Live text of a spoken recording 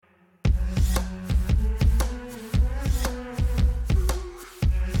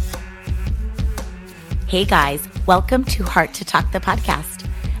Hey guys, welcome to Heart to Talk, the podcast.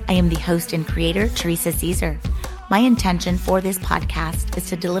 I am the host and creator, Teresa Caesar. My intention for this podcast is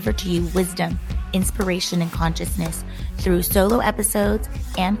to deliver to you wisdom, inspiration, and consciousness through solo episodes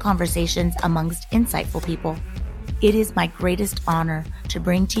and conversations amongst insightful people. It is my greatest honor to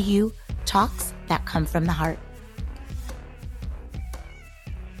bring to you talks that come from the heart.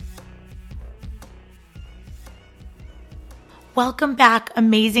 Welcome back,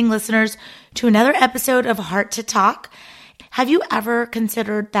 amazing listeners, to another episode of Heart to Talk. Have you ever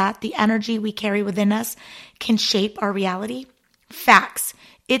considered that the energy we carry within us can shape our reality? Facts.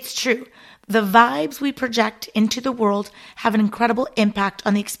 It's true. The vibes we project into the world have an incredible impact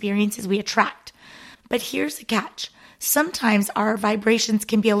on the experiences we attract. But here's the catch. Sometimes our vibrations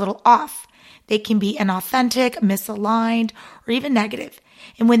can be a little off. They can be inauthentic, misaligned, or even negative.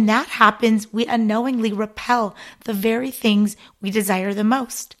 And when that happens, we unknowingly repel the very things we desire the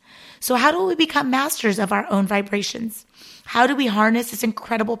most. So how do we become masters of our own vibrations? How do we harness this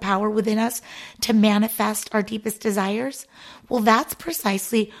incredible power within us to manifest our deepest desires? Well, that's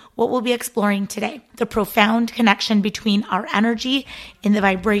precisely what we'll be exploring today. The profound connection between our energy and the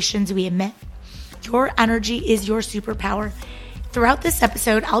vibrations we emit. Your energy is your superpower. Throughout this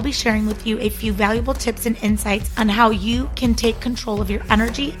episode, I'll be sharing with you a few valuable tips and insights on how you can take control of your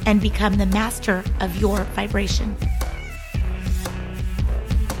energy and become the master of your vibration.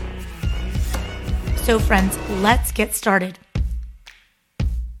 So friends, let's get started.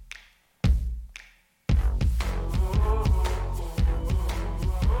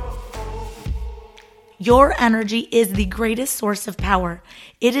 Your energy is the greatest source of power.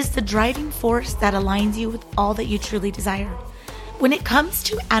 It is the driving force that aligns you with all that you truly desire. When it comes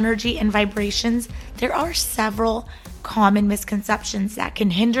to energy and vibrations, there are several common misconceptions that can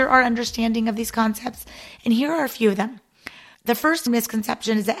hinder our understanding of these concepts, and here are a few of them. The first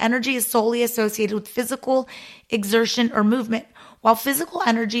misconception is that energy is solely associated with physical exertion or movement. While physical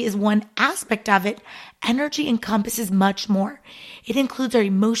energy is one aspect of it, energy encompasses much more. It includes our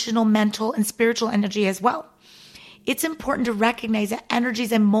emotional, mental, and spiritual energy as well. It's important to recognize that energy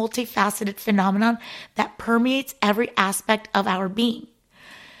is a multifaceted phenomenon that permeates every aspect of our being.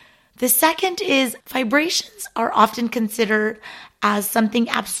 The second is vibrations are often considered as something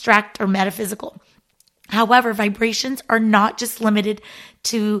abstract or metaphysical. However, vibrations are not just limited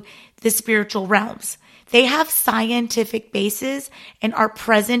to the spiritual realms. They have scientific bases and are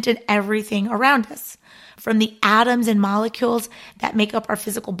present in everything around us. From the atoms and molecules that make up our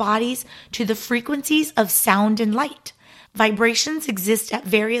physical bodies to the frequencies of sound and light. Vibrations exist at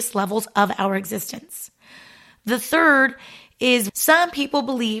various levels of our existence. The third is some people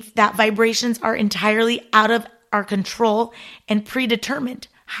believe that vibrations are entirely out of our control and predetermined.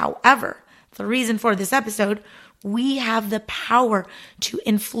 However, the reason for this episode, we have the power to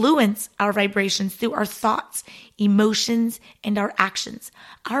influence our vibrations through our thoughts, emotions, and our actions,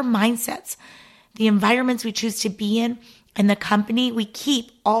 our mindsets. The environments we choose to be in and the company we keep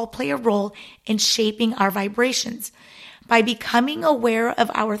all play a role in shaping our vibrations. By becoming aware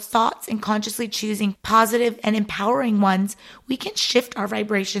of our thoughts and consciously choosing positive and empowering ones, we can shift our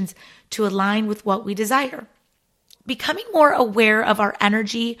vibrations to align with what we desire. Becoming more aware of our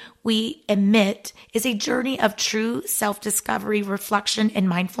energy we emit is a journey of true self-discovery, reflection, and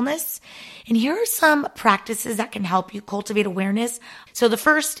mindfulness. And here are some practices that can help you cultivate awareness. So the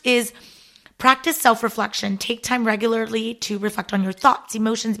first is practice self-reflection. Take time regularly to reflect on your thoughts,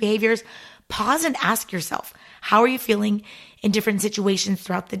 emotions, behaviors. Pause and ask yourself, how are you feeling in different situations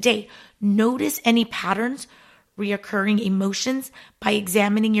throughout the day? Notice any patterns, reoccurring emotions by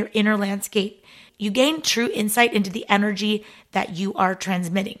examining your inner landscape. You gain true insight into the energy that you are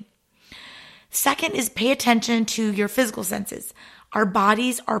transmitting. Second is pay attention to your physical senses. Our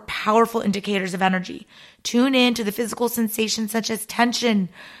bodies are powerful indicators of energy. Tune in to the physical sensations such as tension,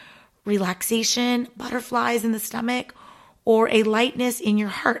 relaxation, butterflies in the stomach, or a lightness in your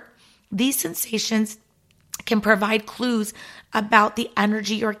heart. These sensations can provide clues about the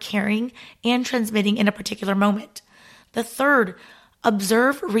energy you're carrying and transmitting in a particular moment. The third,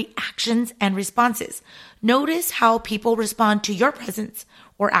 observe reactions and responses. Notice how people respond to your presence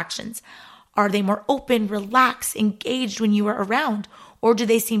or actions. Are they more open, relaxed, engaged when you are around, or do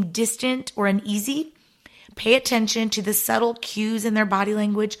they seem distant or uneasy? Pay attention to the subtle cues in their body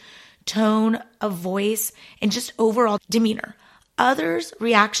language, tone of voice, and just overall demeanor. Others'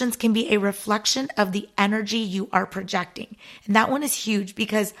 reactions can be a reflection of the energy you are projecting. And that one is huge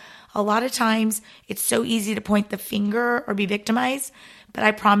because a lot of times it's so easy to point the finger or be victimized. But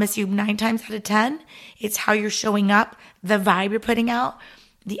I promise you 9 times out of 10, it's how you're showing up, the vibe you're putting out,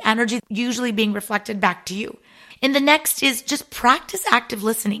 the energy usually being reflected back to you. And the next is just practice active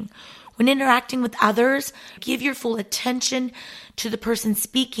listening. When interacting with others, give your full attention to the person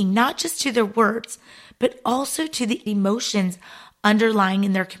speaking, not just to their words, but also to the emotions underlying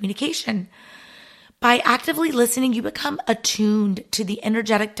in their communication. By actively listening, you become attuned to the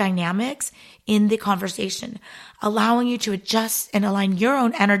energetic dynamics in the conversation, allowing you to adjust and align your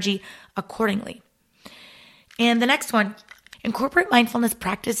own energy accordingly. And the next one, incorporate mindfulness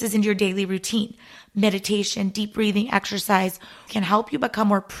practices into your daily routine. Meditation, deep breathing, exercise can help you become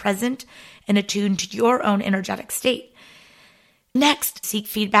more present and attuned to your own energetic state. Next, seek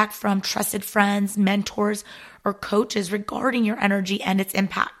feedback from trusted friends, mentors, or coaches regarding your energy and its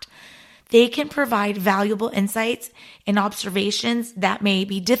impact. They can provide valuable insights and observations that may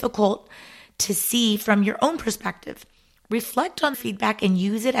be difficult to see from your own perspective. Reflect on feedback and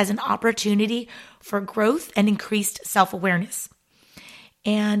use it as an opportunity for growth and increased self-awareness.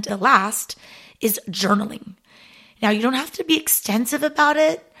 And the last is journaling. Now, you don't have to be extensive about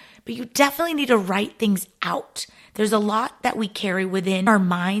it, but you definitely need to write things out. There's a lot that we carry within our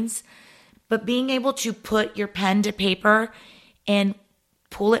minds, but being able to put your pen to paper and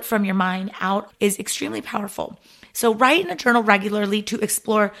pull it from your mind out is extremely powerful. So write in a journal regularly to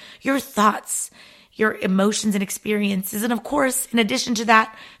explore your thoughts, your emotions and experiences. And of course, in addition to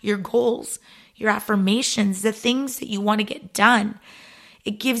that, your goals, your affirmations, the things that you want to get done.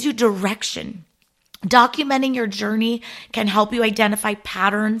 It gives you direction. Documenting your journey can help you identify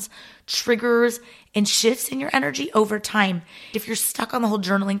patterns, triggers, and shifts in your energy over time. If you're stuck on the whole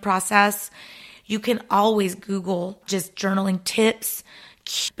journaling process, you can always Google just journaling tips,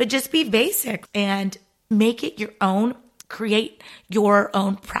 but just be basic and make it your own. Create your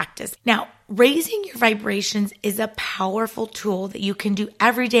own practice. Now, raising your vibrations is a powerful tool that you can do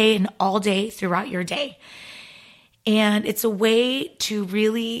every day and all day throughout your day. And it's a way to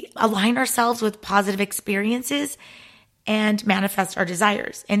really align ourselves with positive experiences and manifest our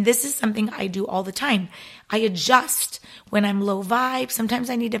desires. And this is something I do all the time. I adjust when I'm low vibe.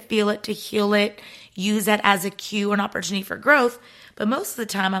 Sometimes I need to feel it to heal it, use that as a cue, an opportunity for growth. But most of the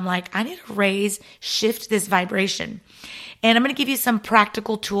time I'm like, I need to shift this vibration. And I'm going to give you some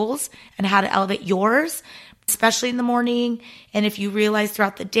practical tools and how to elevate yours, especially in the morning. And if you realize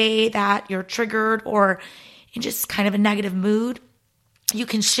throughout the day that you're triggered or in just kind of a negative mood, you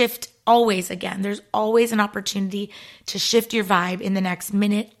can shift always again. There's always an opportunity to shift your vibe in the next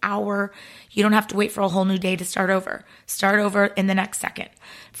minute, hour. You don't have to wait for a whole new day to start over. Start over in the next second.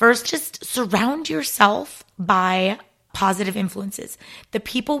 First, just surround yourself by positive influences. The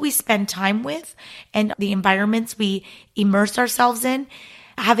people we spend time with and the environments we immerse ourselves in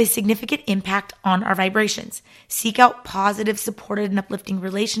have a significant impact on our vibrations. Seek out positive, supportive, and uplifting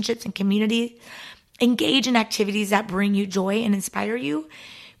relationships and community. Engage in activities that bring you joy and inspire you.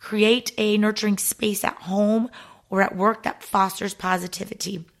 Create a nurturing space at home or at work that fosters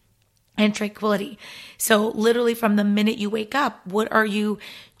positivity and tranquility. So literally from the minute you wake up, what are you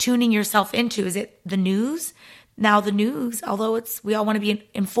tuning yourself into? Is it the news? Now the news, although we all want to be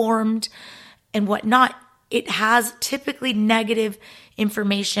informed and whatnot, it has typically negative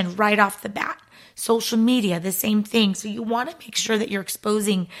information right off the bat. Social media, the same thing. So you want to make sure that you're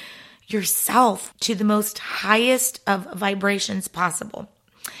exposing yourself to the most highest of vibrations possible.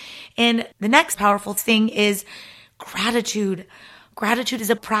 And the next powerful thing is gratitude. Gratitude is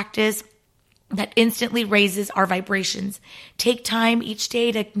a practice that instantly raises our vibrations. Take time each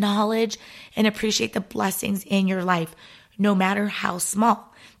day to acknowledge and appreciate the blessings in your life, no matter how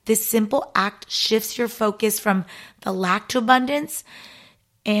small. This simple act shifts your focus from the lack to abundance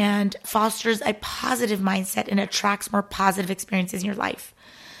and fosters a positive mindset and attracts more positive experiences in your life.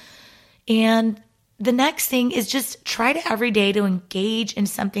 And the next thing is just try to every day to engage in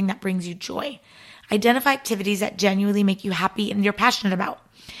something that brings you joy. Identify activities that genuinely make you happy and you're passionate about.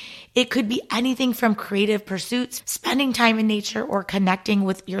 It could be anything from creative pursuits, spending time in nature, or connecting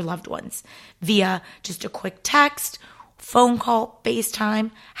with your loved ones via just a quick text, phone call,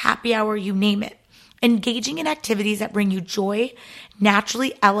 FaceTime, happy hour, you name it. Engaging in activities that bring you joy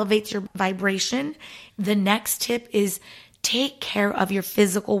naturally elevates your vibration. The next tip is take care of your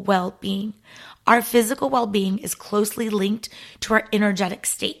physical well-being. Our physical well-being is closely linked to our energetic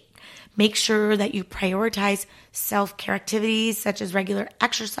state. Make sure that you prioritize self-care activities such as regular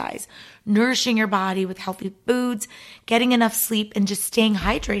exercise, nourishing your body with healthy foods, getting enough sleep, and just staying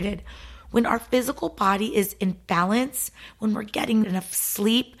hydrated. When our physical body is in balance, when we're getting enough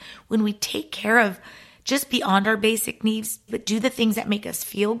sleep, when we take care of just beyond our basic needs, but do the things that make us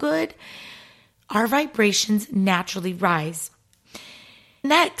feel good, our vibrations naturally rise.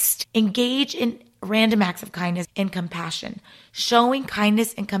 Next, engage in random acts of kindness and compassion. Showing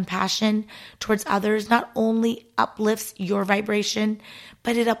kindness and compassion towards others not only uplifts your vibration,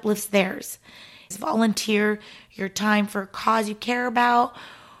 but it uplifts theirs. Volunteer your time for a cause you care about,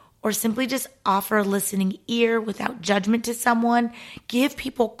 or simply just offer a listening ear without judgment to someone. Give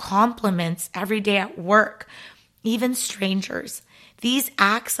people compliments every day at work, even strangers. These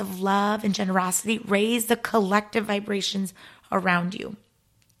acts of love and generosity raise the collective vibrations around you.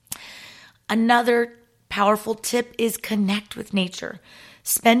 Another powerful tip is connect with nature.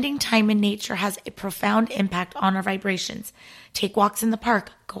 Spending time in nature has a profound impact on our vibrations. Take walks in the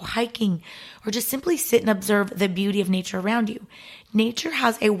park, go hiking, or just simply sit and observe the beauty of nature around you. Nature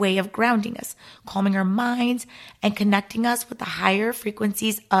has a way of grounding us, calming our minds, and connecting us with the higher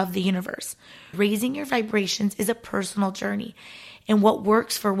frequencies of the universe. Raising your vibrations is a personal journey, and what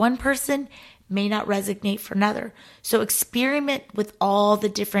works for one person may not resonate for another. So experiment with all the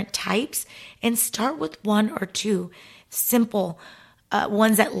different types and start with one or two simple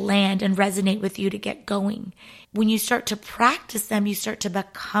ones that land and resonate with you to get going. When you start to practice them, you start to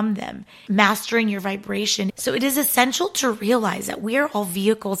become them, mastering your vibration. So it is essential to realize that we are all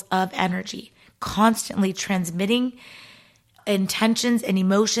vehicles of energy, constantly transmitting intentions and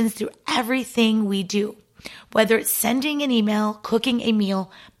emotions through everything we do. Whether it's sending an email, cooking a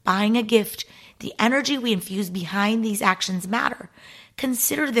meal, buying a gift, the energy we infuse behind these actions matter.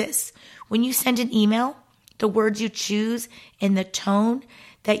 Consider this. When you send an email, the words you choose and the tone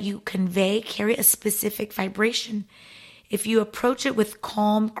that you convey carry a specific vibration. If you approach it with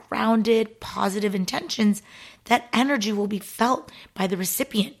calm, grounded, positive intentions, that energy will be felt by the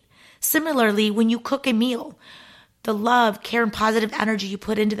recipient. Similarly, when you cook a meal, the love, care, and positive energy you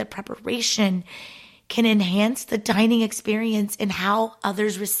put into the preparation can enhance the dining experience and how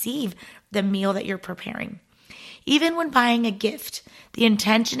others receive the meal that you're preparing. Even when buying a gift, the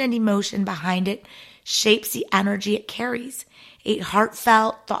intention and emotion behind it shapes the energy it carries. A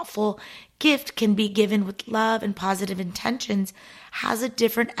heartfelt, thoughtful gift can be given with love and positive intentions, has a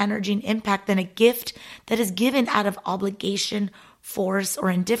different energy and impact than a gift that is given out of obligation, force, or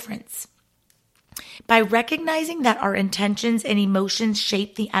indifference. By recognizing that our intentions and emotions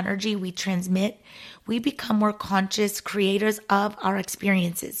shape the energy we transmit, we become more conscious creators of our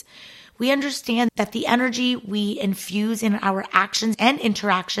experiences. We understand that the energy we infuse in our actions and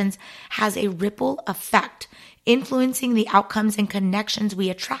interactions has a ripple effect, influencing the outcomes and connections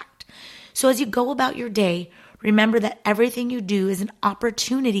we attract. So as you go about your day, remember that everything you do is an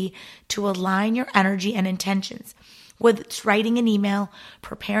opportunity to align your energy and intentions. Whether it's writing an email,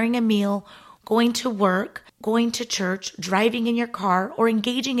 preparing a meal, going to work, going to church, driving in your car, or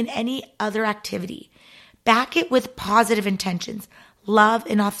engaging in any other activity. Back it with positive intentions, love,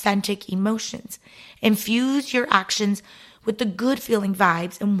 and authentic emotions. Infuse your actions with the good feeling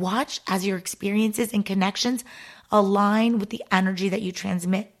vibes and watch as your experiences and connections align with the energy that you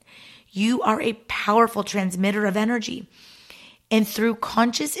transmit. You are a powerful transmitter of energy. And through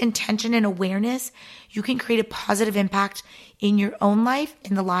conscious intention and awareness, you can create a positive impact in your own life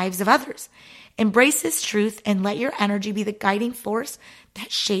and the lives of others. Embrace this truth and let your energy be the guiding force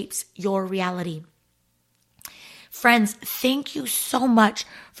that shapes your reality. Friends, thank you so much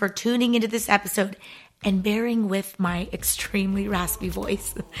for tuning into this episode and bearing with my extremely raspy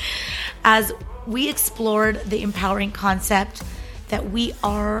voice as we explored the empowering concept that we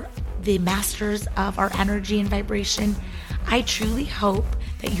are the masters of our energy and vibration. I truly hope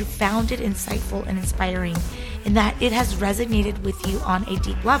that you found it insightful and inspiring and that it has resonated with you on a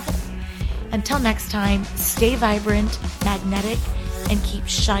deep level. Until next time, stay vibrant, magnetic, and keep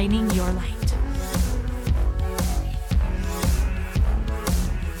shining your light.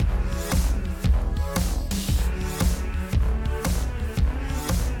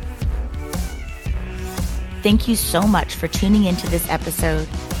 Thank you so much for tuning into this episode.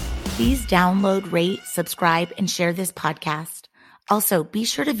 Please download, rate, subscribe, and share this podcast. Also, be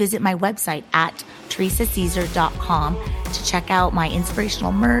sure to visit my website at teresacaesar.com to check out my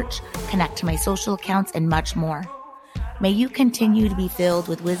inspirational merch, connect to my social accounts, and much more. May you continue to be filled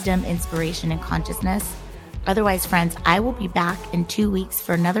with wisdom, inspiration, and consciousness. Otherwise, friends, I will be back in 2 weeks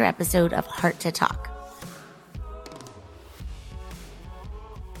for another episode of Heart to Talk.